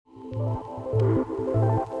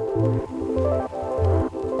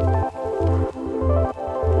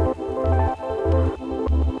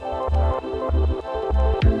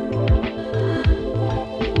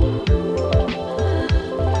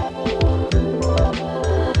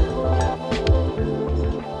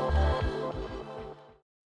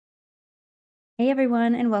Hey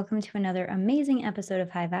everyone, and welcome to another amazing episode of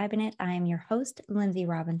High Vibe in It. I am your host, Lindsay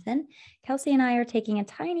Robinson. Kelsey and I are taking a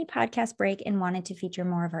tiny podcast break and wanted to feature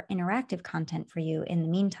more of our interactive content for you in the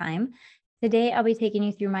meantime. Today, I'll be taking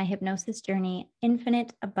you through my hypnosis journey,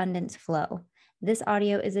 Infinite Abundance Flow. This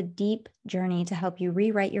audio is a deep journey to help you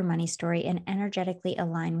rewrite your money story and energetically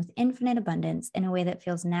align with infinite abundance in a way that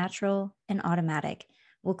feels natural and automatic.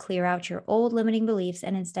 We'll clear out your old limiting beliefs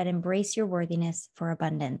and instead embrace your worthiness for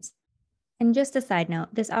abundance. And just a side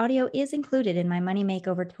note, this audio is included in my Money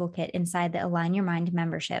Makeover Toolkit inside the Align Your Mind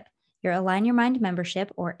membership. Your Align Your Mind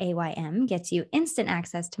membership, or AYM, gets you instant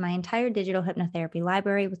access to my entire digital hypnotherapy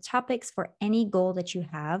library with topics for any goal that you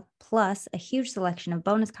have, plus a huge selection of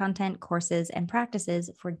bonus content, courses, and practices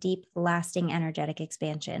for deep, lasting energetic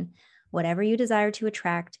expansion. Whatever you desire to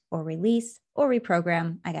attract or release or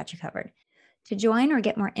reprogram, I got you covered. To join or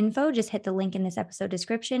get more info, just hit the link in this episode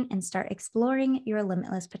description and start exploring your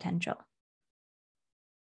limitless potential.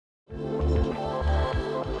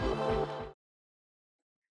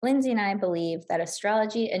 Lindsay and I believe that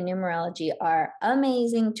astrology and numerology are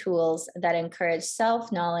amazing tools that encourage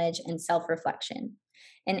self-knowledge and self-reflection.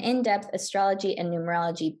 An in-depth astrology and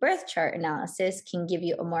numerology birth chart analysis can give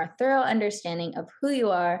you a more thorough understanding of who you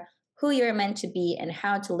are, who you're meant to be, and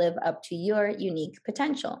how to live up to your unique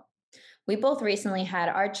potential. We both recently had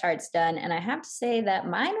our charts done, and I have to say that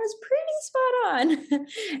mine was pretty spot on.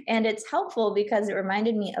 And it's helpful because it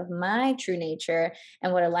reminded me of my true nature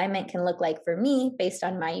and what alignment can look like for me based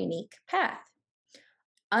on my unique path.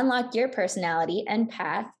 Unlock your personality and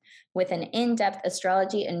path with an in depth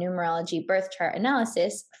astrology and numerology birth chart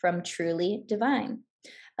analysis from Truly Divine.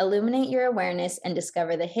 Illuminate your awareness and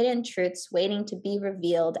discover the hidden truths waiting to be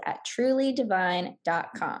revealed at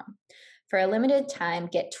trulydivine.com. For a limited time,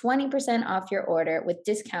 get 20% off your order with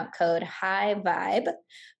discount code HIGHVIBE.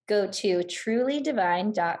 Go to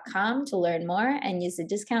trulydivine.com to learn more and use the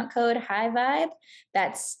discount code HIGHVIBE.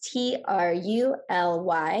 That's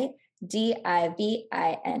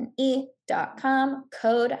TRULYDIVINE.com,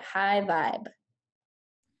 code HIGHVIBE.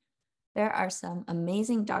 There are some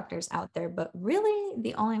amazing doctors out there, but really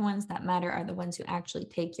the only ones that matter are the ones who actually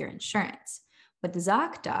take your insurance. With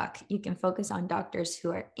ZocDoc, you can focus on doctors who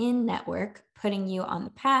are in network, putting you on the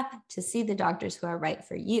path to see the doctors who are right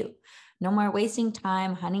for you. No more wasting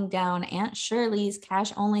time hunting down Aunt Shirley's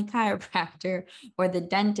cash-only chiropractor or the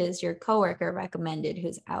dentist your coworker recommended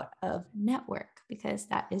who's out of network, because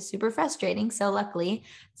that is super frustrating. So luckily,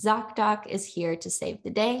 ZocDoc is here to save the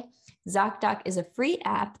day. ZocDoc is a free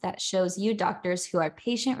app that shows you doctors who are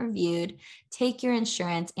patient-reviewed, take your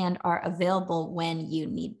insurance, and are available when you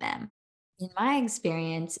need them. In my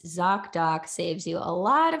experience, ZocDoc saves you a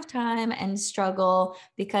lot of time and struggle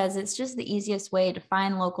because it's just the easiest way to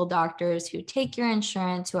find local doctors who take your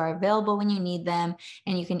insurance, who are available when you need them,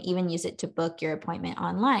 and you can even use it to book your appointment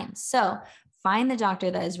online. So find the doctor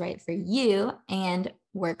that is right for you and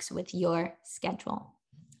works with your schedule.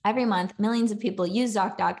 Every month, millions of people use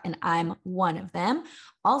ZocDoc, and I'm one of them.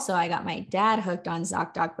 Also, I got my dad hooked on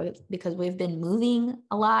ZocDoc because we've been moving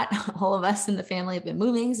a lot. All of us in the family have been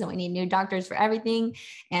moving, so we need new doctors for everything.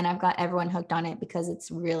 And I've got everyone hooked on it because it's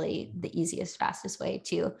really the easiest, fastest way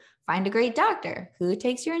to find a great doctor who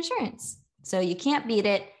takes your insurance. So you can't beat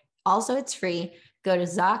it. Also, it's free. Go to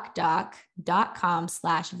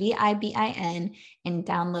ZocDoc.com/VIBIN and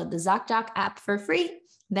download the ZocDoc app for free.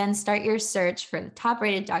 Then start your search for the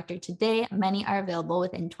top-rated doctor today. Many are available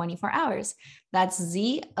within 24 hours. That's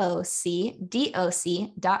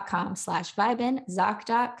ZocDoc.com/Vibin,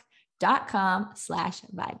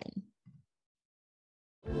 ZocDoc.com/Vibin.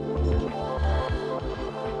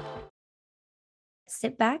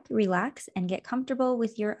 Sit back, relax, and get comfortable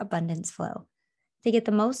with your abundance flow. To get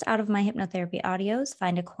the most out of my hypnotherapy audios,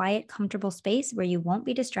 find a quiet, comfortable space where you won't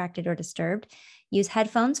be distracted or disturbed. Use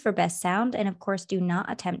headphones for best sound, and of course, do not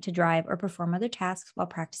attempt to drive or perform other tasks while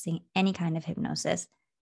practicing any kind of hypnosis.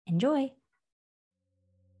 Enjoy!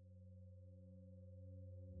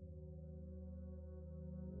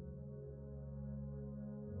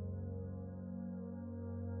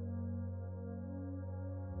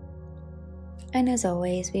 And as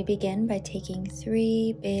always, we begin by taking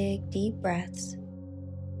 3 big, deep breaths.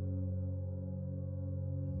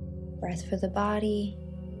 Breath for the body,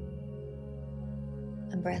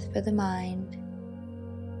 a breath for the mind,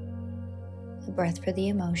 a breath for the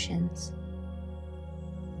emotions.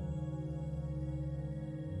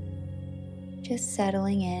 Just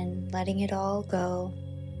settling in, letting it all go,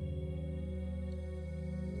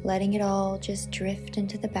 letting it all just drift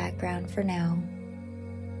into the background for now.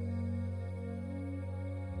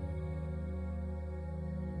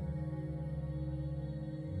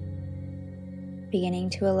 beginning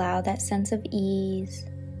to allow that sense of ease,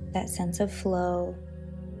 that sense of flow,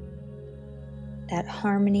 that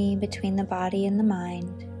harmony between the body and the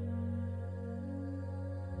mind.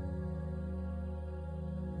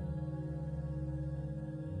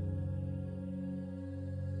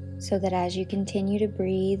 So that as you continue to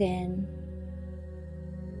breathe in,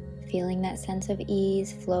 feeling that sense of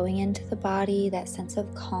ease flowing into the body, that sense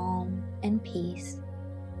of calm and peace.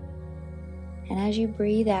 And as you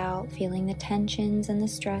breathe out, feeling the tensions and the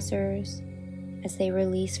stressors as they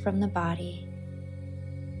release from the body.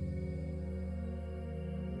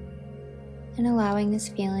 And allowing this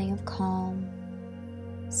feeling of calm,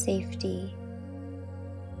 safety,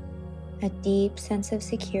 a deep sense of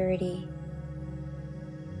security.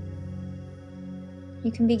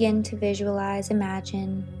 You can begin to visualize,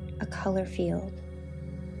 imagine a color field,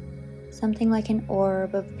 something like an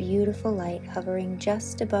orb of beautiful light hovering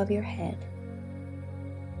just above your head.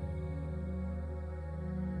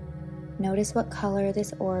 Notice what color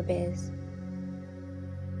this orb is.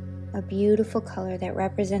 A beautiful color that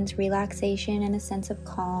represents relaxation and a sense of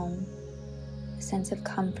calm, a sense of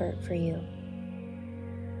comfort for you.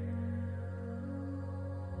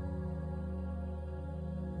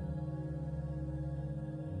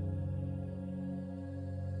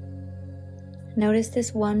 Notice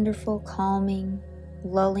this wonderful, calming,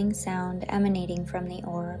 lulling sound emanating from the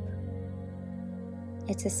orb.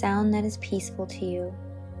 It's a sound that is peaceful to you.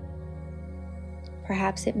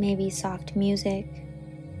 Perhaps it may be soft music,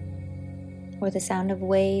 or the sound of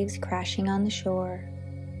waves crashing on the shore,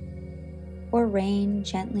 or rain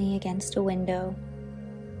gently against a window.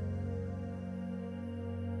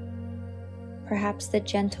 Perhaps the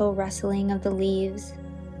gentle rustling of the leaves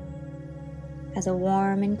as a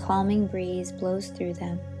warm and calming breeze blows through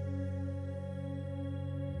them.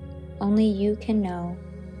 Only you can know,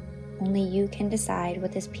 only you can decide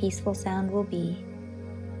what this peaceful sound will be.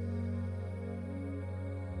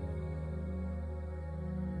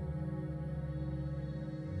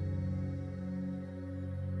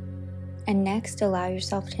 And next, allow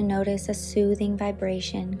yourself to notice a soothing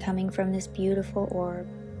vibration coming from this beautiful orb.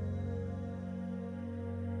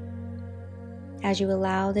 As you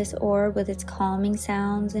allow this orb with its calming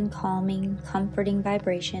sounds and calming, comforting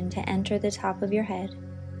vibration to enter the top of your head,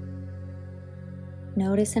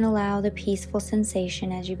 notice and allow the peaceful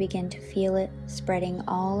sensation as you begin to feel it spreading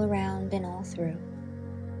all around and all through.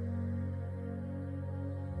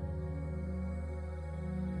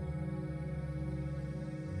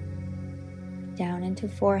 Down into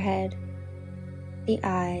forehead, the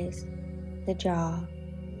eyes, the jaw,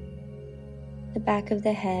 the back of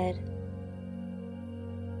the head,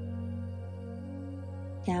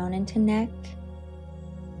 down into neck,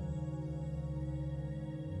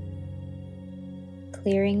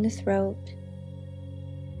 clearing the throat,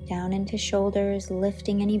 down into shoulders,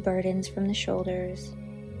 lifting any burdens from the shoulders,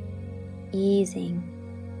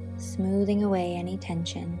 easing, smoothing away any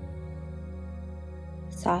tension,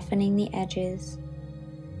 softening the edges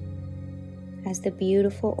as the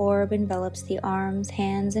beautiful orb envelops the arms,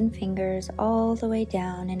 hands, and fingers all the way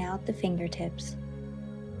down and out the fingertips.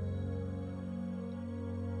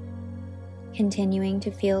 Continuing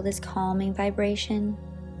to feel this calming vibration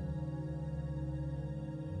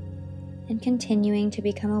and continuing to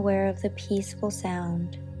become aware of the peaceful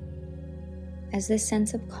sound as this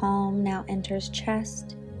sense of calm now enters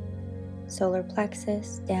chest, solar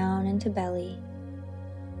plexus, down into belly.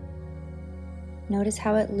 Notice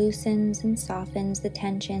how it loosens and softens the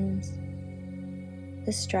tensions,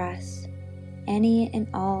 the stress, any and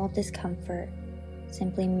all discomfort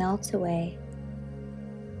simply melts away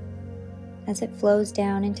as it flows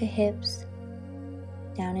down into hips,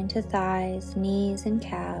 down into thighs, knees, and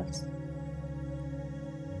calves.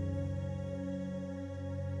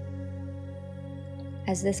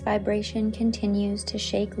 As this vibration continues to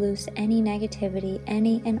shake loose any negativity,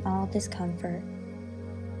 any and all discomfort,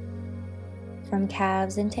 from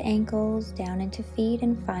calves into ankles, down into feet,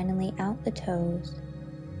 and finally out the toes.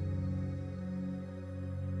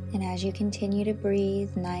 And as you continue to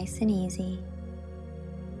breathe nice and easy,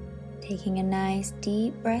 taking a nice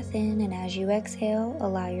deep breath in, and as you exhale,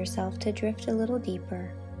 allow yourself to drift a little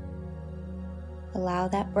deeper. Allow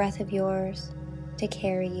that breath of yours to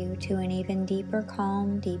carry you to an even deeper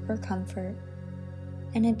calm, deeper comfort,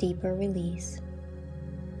 and a deeper release.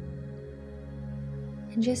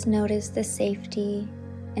 And just notice the safety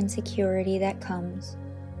and security that comes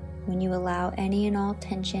when you allow any and all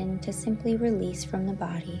tension to simply release from the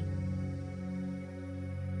body.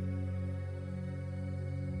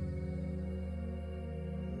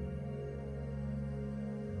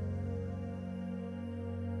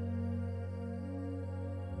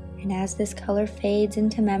 And as this color fades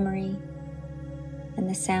into memory and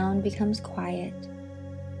the sound becomes quiet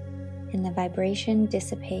and the vibration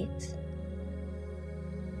dissipates,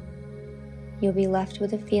 you'll be left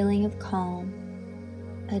with a feeling of calm,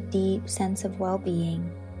 a deep sense of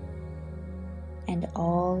well-being, and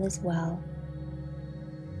all is well.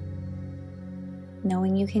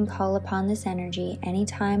 Knowing you can call upon this energy any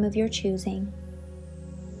time of your choosing.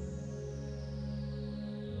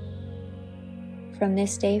 From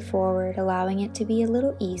this day forward, allowing it to be a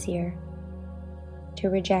little easier to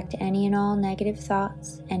reject any and all negative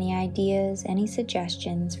thoughts, any ideas, any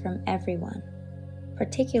suggestions from everyone,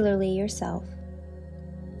 particularly yourself,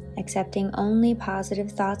 accepting only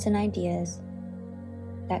positive thoughts and ideas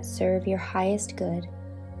that serve your highest good.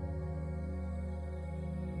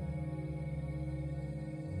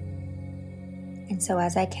 And so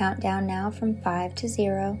as I count down now from 5 to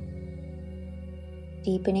 0,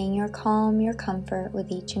 deepening your calm, your comfort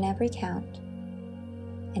with each and every count,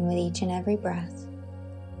 and with each and every breath,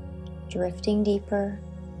 drifting deeper,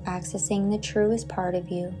 accessing the truest part of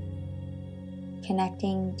you,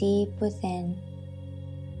 connecting deep within,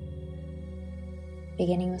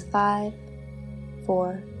 beginning with 5,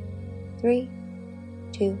 4, 3,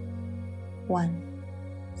 2, 1,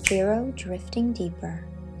 0, drifting deeper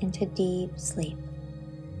into deep sleep.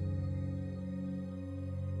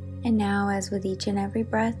 And now, as with each and every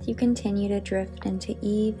breath, you continue to drift into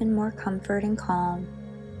even more comfort and calm,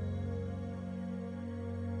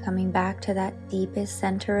 coming back to that deepest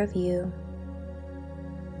center of you,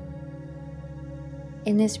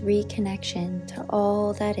 in this reconnection to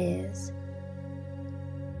all that is,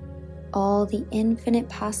 all the infinite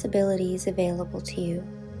possibilities available to you.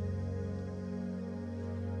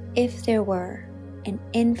 If there were an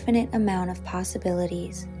infinite amount of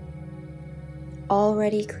possibilities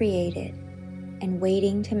already created and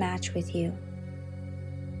waiting to match with you,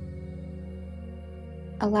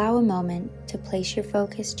 allow a moment to place your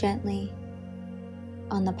focus gently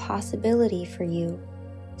on the possibility for you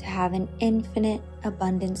to have an infinite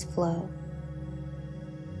abundance flow,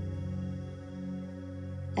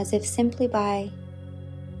 as if simply by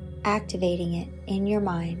activating it in your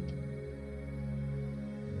mind,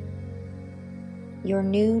 your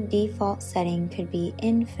new default setting could be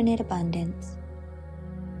infinite abundance,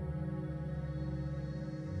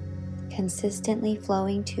 consistently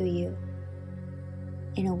flowing to you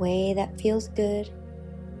in a way that feels good,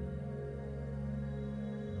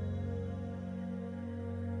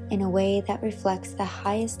 in a way that reflects the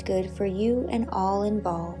highest good for you and all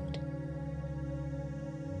involved.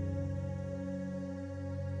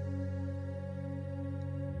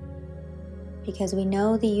 Because we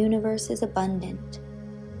know the universe is abundant,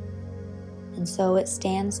 and so it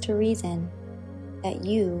stands to reason that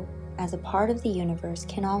you, as a part of the universe,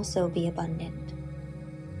 can also be abundant.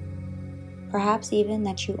 Perhaps even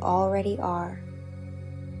that you already are.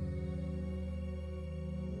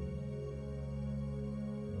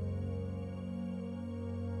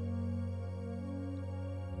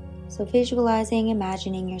 So visualizing,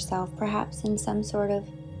 imagining yourself perhaps in some sort of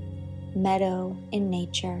meadow in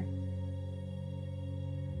nature,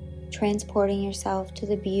 transporting yourself to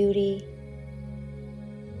the beauty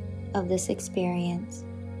of this experience.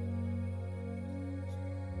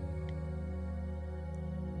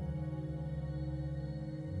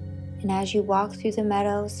 And as you walk through the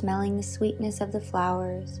meadow, smelling the sweetness of the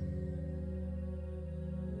flowers,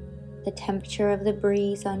 the temperature of the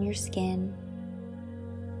breeze on your skin,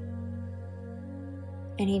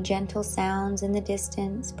 any gentle sounds in the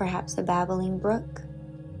distance, perhaps a babbling brook,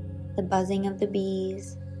 the buzzing of the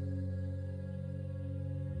bees,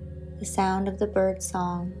 the sound of the bird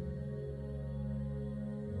song.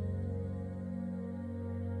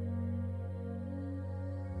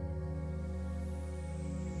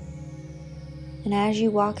 And as you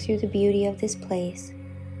walk through the beauty of this place,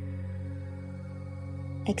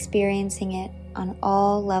 experiencing it on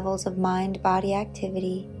all levels of mind-body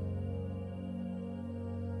activity,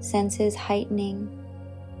 senses heightening,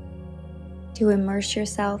 to immerse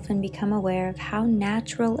yourself and become aware of how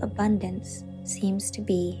natural abundance seems to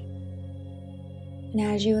be. And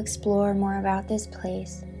as you explore more about this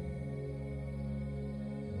place,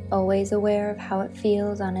 always aware of how it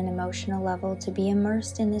feels on an emotional level to be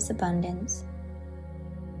immersed in this abundance,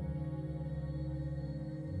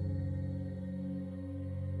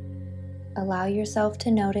 allow yourself to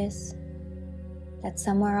notice that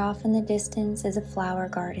somewhere off in the distance is a flower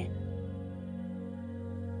garden.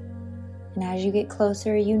 And as you get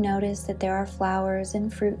closer, you notice that there are flowers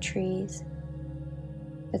and fruit trees,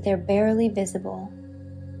 but they're barely visible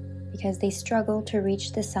because they struggle to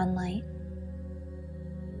reach the sunlight.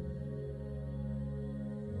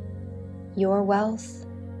 Your wealth,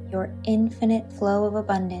 your infinite flow of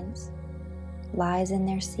abundance lies in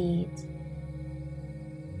their seeds,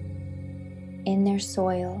 in their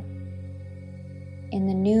soil, in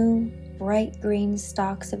the new bright green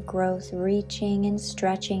stalks of growth reaching and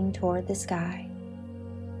stretching toward the sky.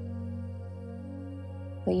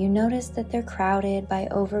 But you notice that they're crowded by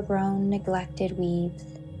overgrown, neglected weeds.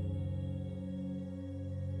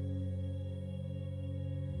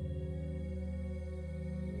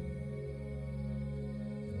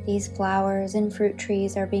 These flowers and fruit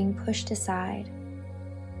trees are being pushed aside.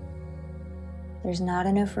 There's not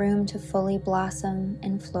enough room to fully blossom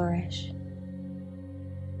and flourish.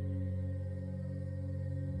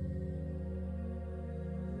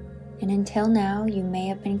 And until now, you may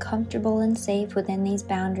have been comfortable and safe within these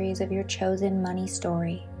boundaries of your chosen money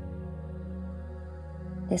story.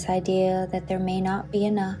 This idea that there may not be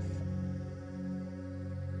enough,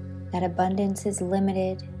 that abundance is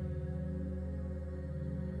limited.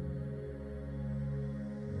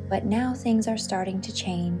 But now things are starting to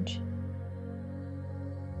change.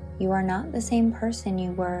 You are not the same person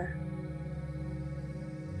you were.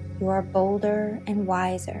 You are bolder and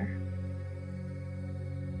wiser.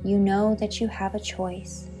 You know that you have a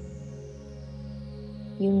choice.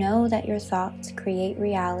 You know that your thoughts create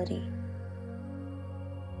reality.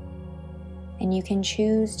 And you can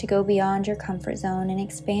choose to go beyond your comfort zone and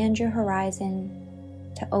expand your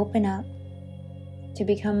horizon, to open up, to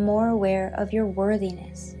become more aware of your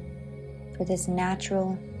worthiness for this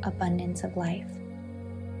natural abundance of life.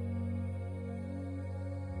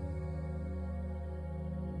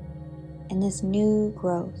 And this new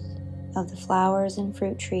growth of the flowers and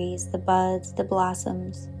fruit trees, the buds, the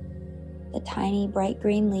blossoms, the tiny bright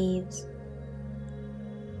green leaves,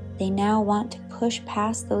 they now want to push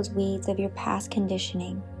past those weeds of your past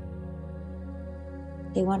conditioning.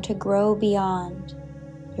 They want to grow beyond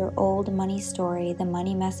your old money story, the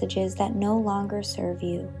money messages that no longer serve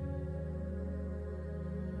you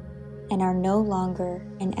and are no longer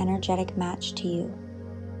an energetic match to you.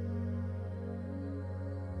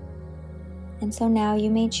 And so now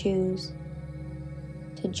you may choose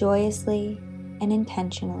to joyously and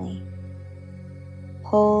intentionally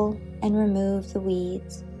pull and remove the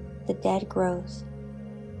weeds, the dead growth,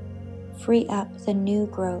 free up the new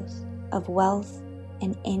growth of wealth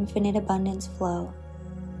and infinite abundance flow.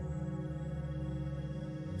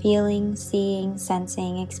 Feeling, seeing,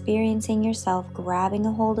 sensing, experiencing yourself grabbing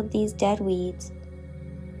a hold of these dead weeds,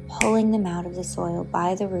 pulling them out of the soil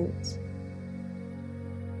by the roots.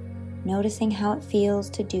 Noticing how it feels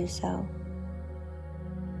to do so.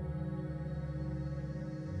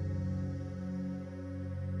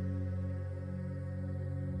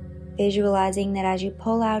 Visualizing that as you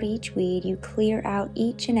pull out each weed, you clear out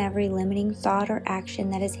each and every limiting thought or action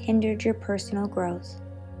that has hindered your personal growth,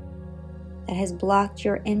 that has blocked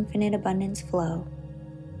your infinite abundance flow.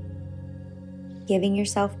 Giving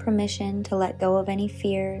yourself permission to let go of any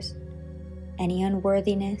fears, any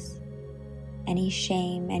unworthiness, any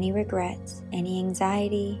shame, any regrets, any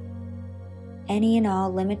anxiety, any and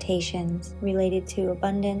all limitations related to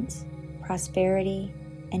abundance, prosperity,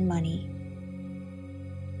 and money.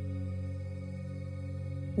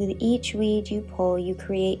 With each weed you pull, you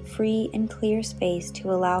create free and clear space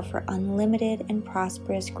to allow for unlimited and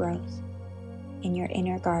prosperous growth in your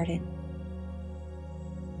inner garden.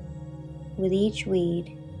 With each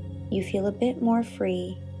weed, you feel a bit more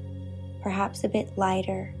free, perhaps a bit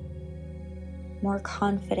lighter, more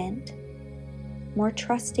confident, more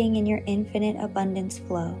trusting in your infinite abundance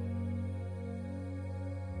flow.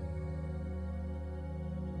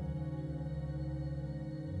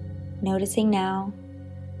 Noticing now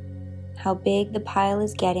how big the pile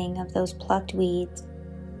is getting of those plucked weeds,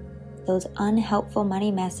 those unhelpful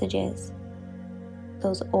money messages,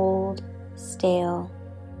 those old, stale,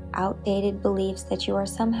 outdated beliefs that you are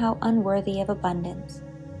somehow unworthy of abundance.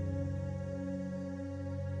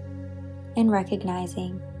 And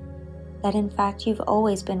recognizing that in fact you've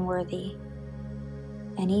always been worthy,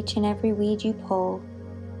 and each and every weed you pull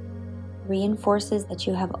reinforces that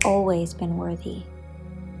you have always been worthy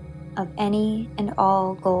of any and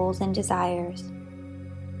all goals and desires.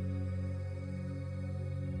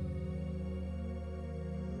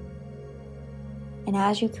 And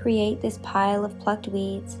as you create this pile of plucked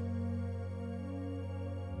weeds,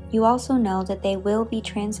 you also know that they will be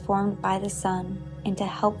transformed by the sun into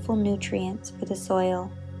helpful nutrients for the soil,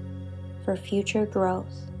 for future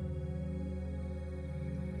growth.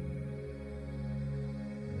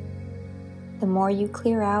 The more you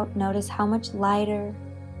clear out, notice how much lighter,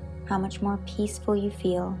 how much more peaceful you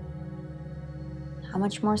feel, how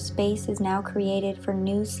much more space is now created for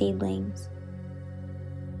new seedlings,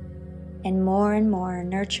 and more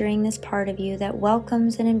nurturing this part of you that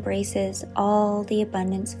welcomes and embraces all the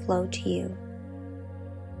abundance flow to you,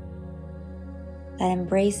 that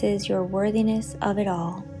embraces your worthiness of it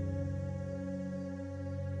all.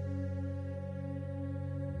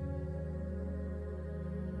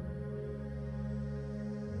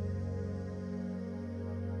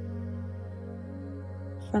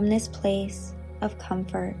 From this place of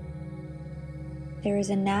comfort, there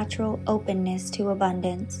is a natural openness to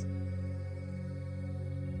abundance.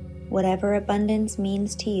 Whatever abundance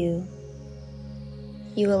means to you,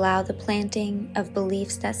 you allow the planting of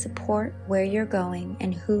beliefs that support where you're going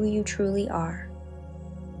and who you truly are.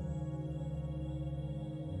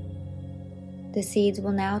 The seeds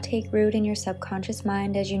will now take root in your subconscious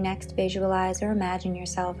mind as you next visualize or imagine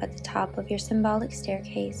yourself at the top of your symbolic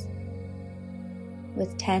staircase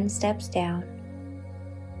with 10 steps down,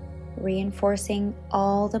 reinforcing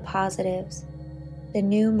all the positives, the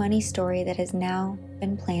new money story that has now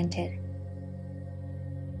been planted.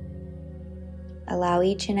 Allow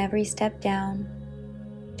each and every step down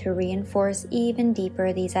to reinforce even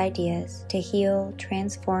deeper these ideas to heal,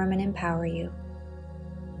 transform, and empower you.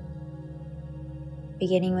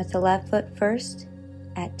 Beginning with the left foot first,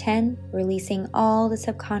 at 10, releasing all the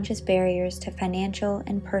subconscious barriers to financial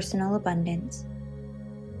and personal abundance.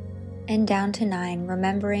 And down to 9,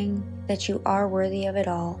 remembering that you are worthy of it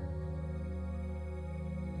all.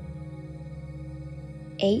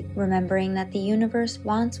 8, remembering that the universe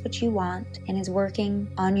wants what you want and is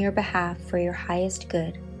working on your behalf for your highest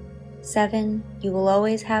good. 7, you will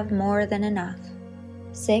always have more than enough.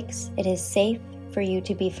 6, it is safe for you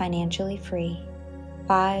to be financially free.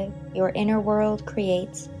 5, your inner world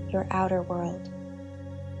creates your outer world.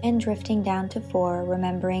 And drifting down to 4,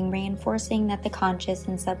 remembering, reinforcing that the conscious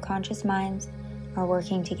and subconscious minds are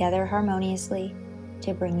working together harmoniously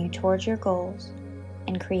to bring you towards your goals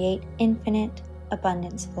and create infinite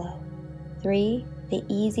abundance flow. 3, the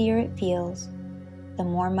easier it feels, the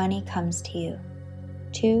more money comes to you.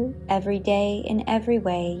 2, every day in every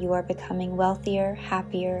way you are becoming wealthier,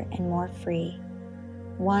 happier, and more free.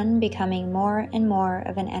 1, becoming more and more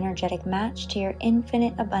of an energetic match to your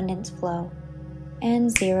infinite abundance flow.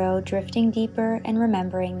 And 0, drifting deeper and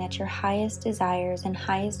remembering that your highest desires and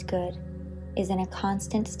highest good is in a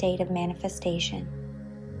constant state of manifestation.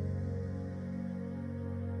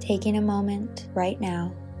 Taking a moment right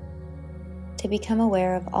now to become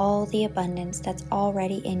aware of all the abundance that's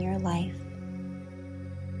already in your life.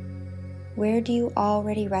 Where do you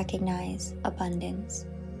already recognize abundance?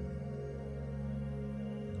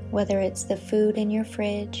 Whether it's the food in your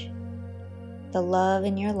fridge, the love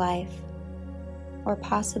in your life, or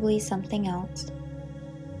possibly something else.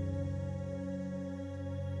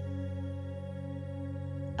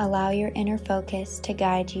 Allow your inner focus to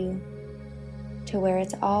guide you to where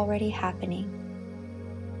it's already happening,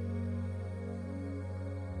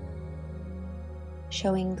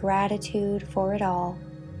 showing gratitude for it all,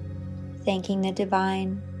 thanking the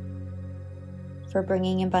divine for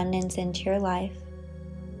bringing abundance into your life,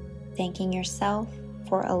 thanking yourself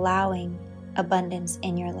for allowing abundance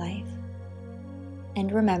in your life. And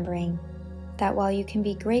remembering that while you can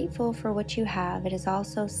be grateful for what you have, it is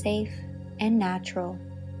also safe and natural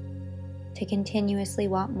to continuously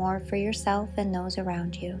want more for yourself and those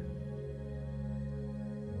around you.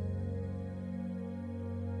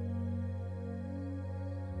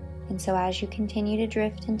 And so as you continue to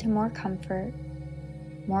drift into more comfort,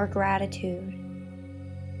 more gratitude,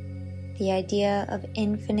 the idea of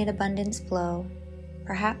infinite abundance flow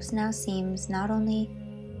perhaps now seems not only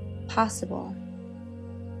possible,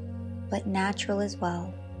 but natural as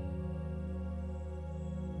well.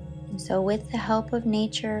 And so with the help of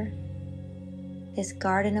nature, this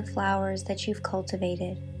garden of flowers that you've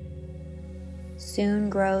cultivated soon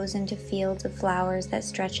grows into fields of flowers that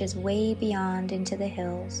stretches way beyond into the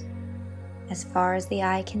hills, as far as the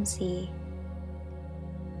eye can see.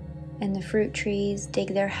 And the fruit trees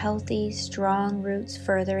dig their healthy, strong roots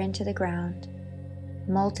further into the ground,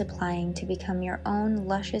 multiplying to become your own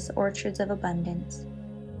luscious orchards of abundance,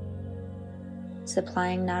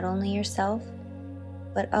 supplying not only yourself,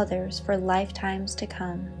 but others for lifetimes to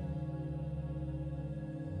come.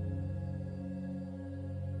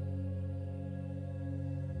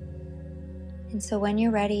 And so when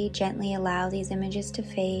you're ready, gently allow these images to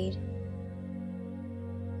fade,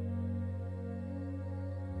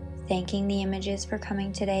 thanking the images for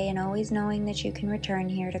coming today and always knowing that you can return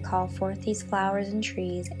here to call forth these flowers and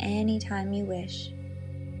trees anytime you wish.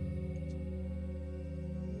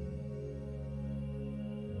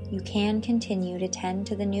 You can continue to tend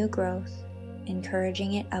to the new growth,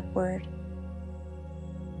 encouraging it upward.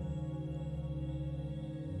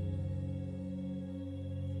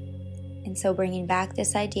 And so bringing back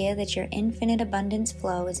this idea that your infinite abundance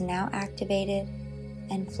flow is now activated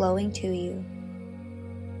and flowing to you,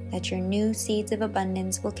 that your new seeds of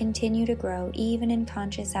abundance will continue to grow even in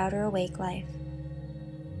conscious outer awake life,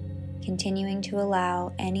 continuing to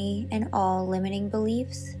allow any and all limiting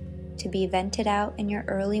beliefs to be vented out in your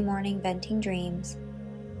early morning venting dreams,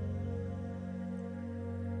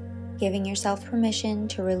 giving yourself permission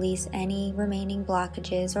to release any remaining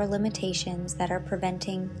blockages or limitations that are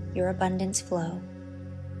preventing your abundance flow.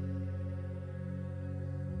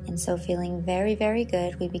 And so feeling very, very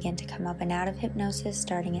good, we begin to come up and out of hypnosis,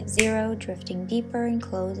 starting at 0, drifting deeper and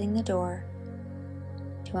closing the door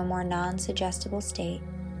to a more non-suggestible state.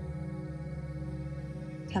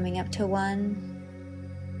 Coming up to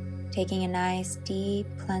 1, taking a nice, deep,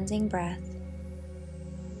 cleansing breath.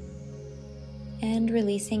 And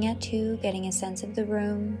releasing at 2, getting a sense of the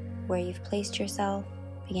room where you've placed yourself,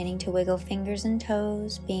 beginning to wiggle fingers and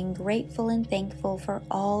toes, being grateful and thankful for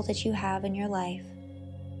all that you have in your life.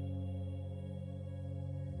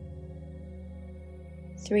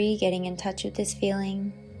 3, getting in touch with this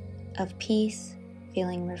feeling of peace,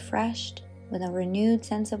 feeling refreshed with a renewed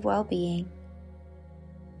sense of well-being.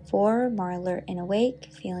 4, more alert and awake,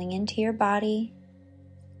 feeling into your body,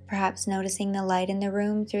 perhaps noticing the light in the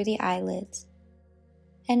room through the eyelids.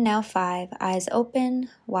 And now 5, eyes open,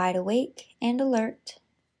 wide awake and alert,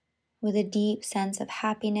 with a deep sense of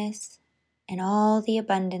happiness and all the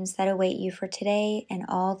abundance that await you for today and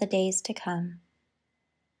all the days to come.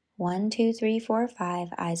 1, 2, 3, 4, 5,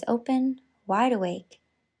 eyes open, wide awake,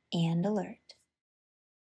 and alert.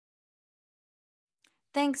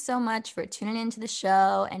 Thanks so much for tuning into the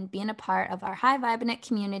show and being a part of our High Vibinit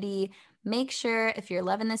community. Make sure, if you're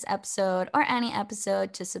loving this episode or any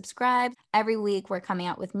episode, to subscribe. Every week, we're coming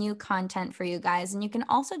out with new content for you guys. And you can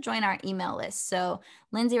also join our email list. So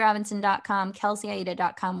lindsayrobinson.com,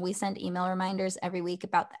 kelseyaida.com. We send email reminders every week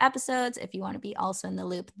about the episodes if you want to be also in the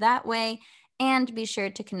loop that way. And be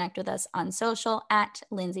sure to connect with us on social at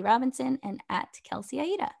Lindsay Robinson and at Kelsey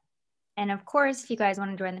Aida. And of course, if you guys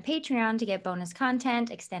want to join the Patreon to get bonus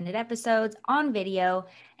content, extended episodes on video,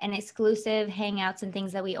 and exclusive hangouts and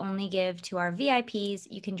things that we only give to our VIPs,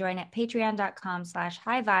 you can join at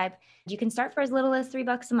patreon.com/highvibe. You can start for as little as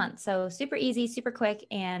 $3 a month. So super easy, super quick,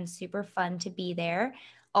 and super fun to be there.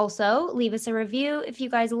 Also, leave us a review. If you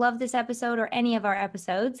guys love this episode or any of our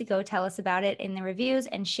episodes, go tell us about it in the reviews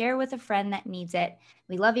and share with a friend that needs it.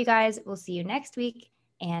 We love you guys. We'll see you next week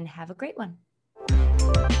and have a great one.